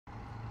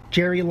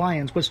Jerry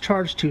Lyons was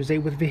charged Tuesday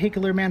with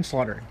vehicular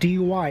manslaughter,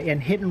 DUI,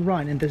 and hit and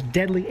run in this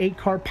deadly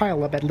 8-car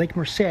pileup at Lake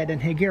Merced and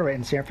Higuera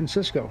in San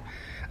Francisco.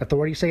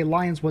 Authorities say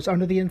Lyons was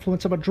under the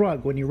influence of a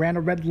drug when he ran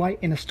a red light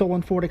in a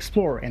stolen Ford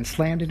Explorer and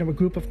slammed into a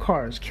group of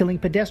cars, killing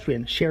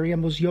pedestrian Sharia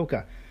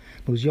Muzioka.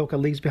 Muzioka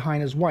leaves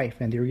behind his wife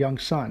and their young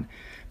son.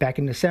 Back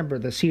in December,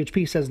 the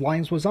CHP says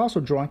Lyons was also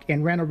drunk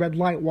and ran a red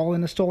light while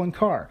in a stolen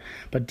car,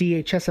 but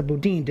DA Chesa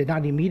Boudin did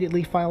not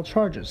immediately file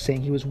charges,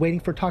 saying he was waiting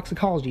for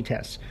toxicology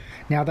tests.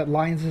 Now that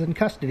Lyons is in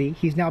custody,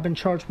 he's now been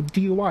charged with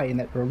DUI in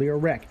that earlier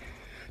wreck.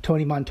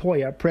 Tony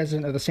Montoya,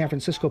 president of the San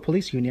Francisco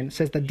Police Union,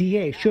 says the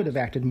DA should have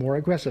acted more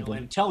aggressively.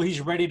 Until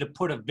he's ready to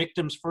put a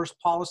victim's first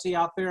policy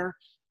out there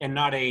and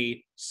not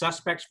a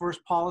suspect's first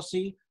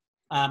policy,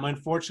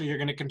 unfortunately, you're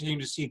going to continue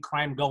to see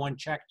crime go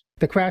unchecked.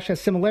 The crash has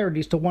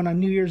similarities to one on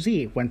New Year's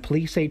Eve, when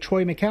police say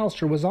Troy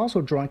McAllister was also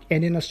drunk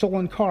and in a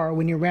stolen car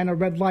when he ran a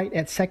red light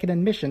at 2nd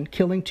and Mission,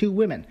 killing 2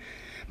 women.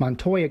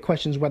 Montoya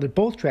questions whether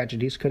both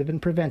tragedies could have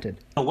been prevented.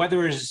 Whether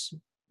Mr.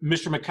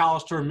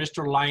 McAllister and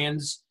Mr.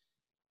 Lyons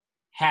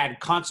had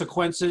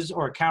consequences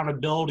or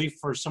accountability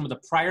for some of the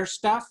prior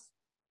stuff,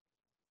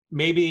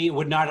 maybe it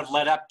would not have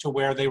led up to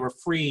where they were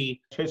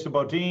free. Chesa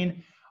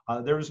Boudin,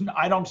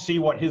 I don't see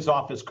what his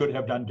office could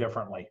have done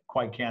differently,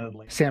 quite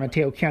candidly. San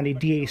Mateo County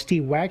DA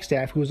Steve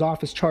Wagstaff, whose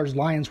office charged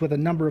Lyons with a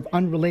number of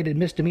unrelated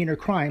misdemeanor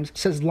crimes,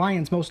 says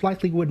Lyons most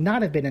likely would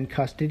not have been in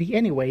custody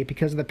anyway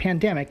because of the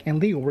pandemic and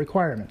legal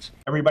requirements.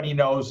 Everybody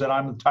knows that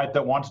I'm the type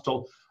that wants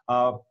to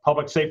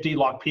public safety,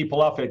 lock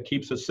people up. It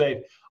keeps us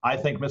safe. I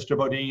think Mr.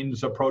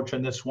 Boudin's approach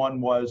in this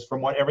one was,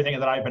 from everything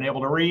that I've been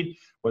able to read,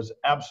 was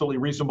absolutely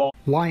reasonable.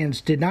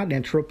 Lyons did not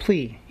enter a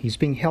plea. He's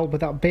being held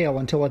without bail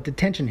until a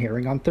detention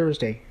hearing on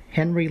Thursday.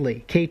 Henry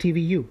Lee,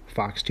 KTVU,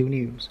 Fox 2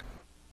 News.